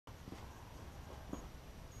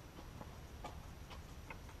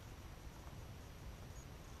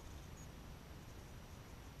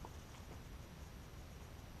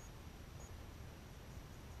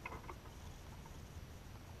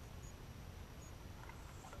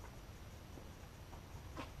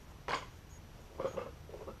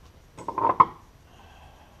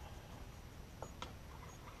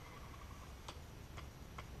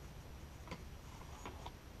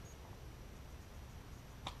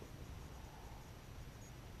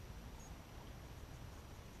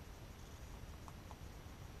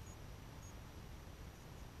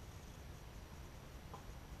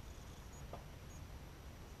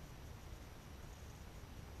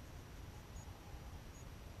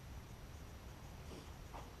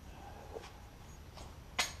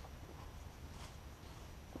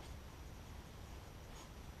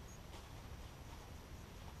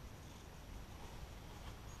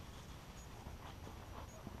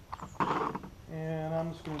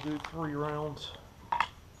I'm just going to do 3 rounds.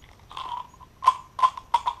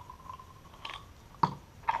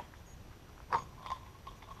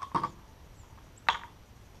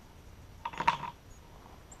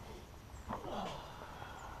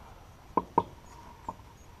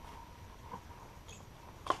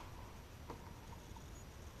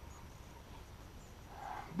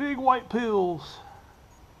 Big white pills.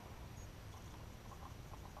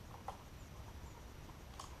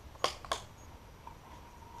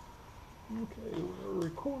 Okay, we're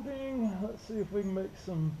recording. Let's see if we can make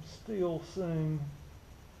some steel sing.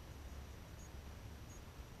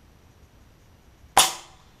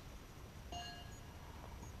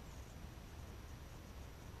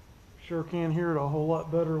 Sure can hear it a whole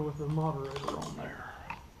lot better with the moderator on there.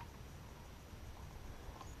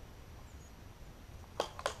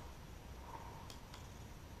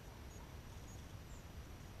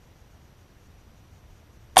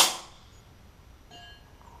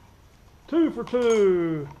 Two for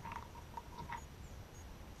two.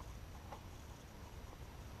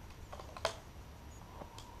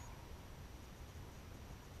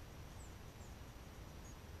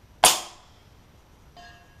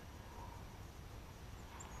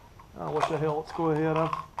 Oh, what the hell, let's go ahead.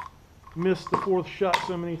 I've missed the 4th shot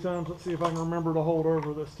so many times. Let's see if I can remember to hold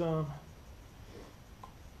over this time.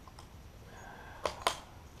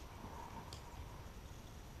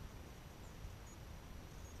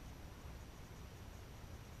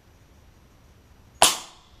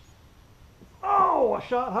 Oh, I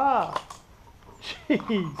shot high.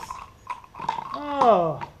 Jeez.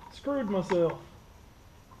 Oh, screwed myself.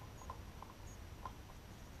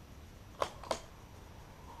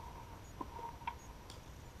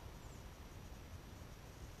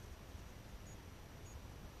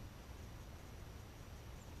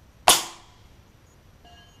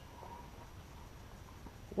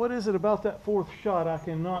 What is it about that 4th shot I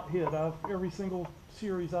cannot hit? Every single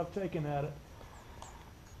series I've taken at it.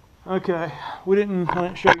 Okay, I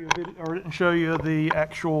didn't show you a video, or didn't show you the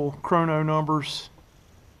actual chrono numbers,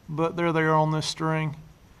 but there they are on this string.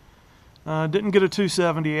 Didn't get a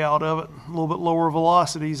 270 out of it. A little bit lower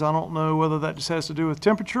velocities. I don't know whether that just has to do with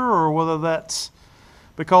temperature or whether that's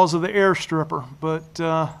because of the air stripper, but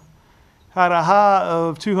had a high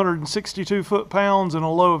of 262 foot-pounds and a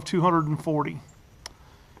low of 240.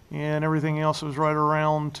 And everything else was right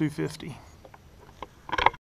around 250.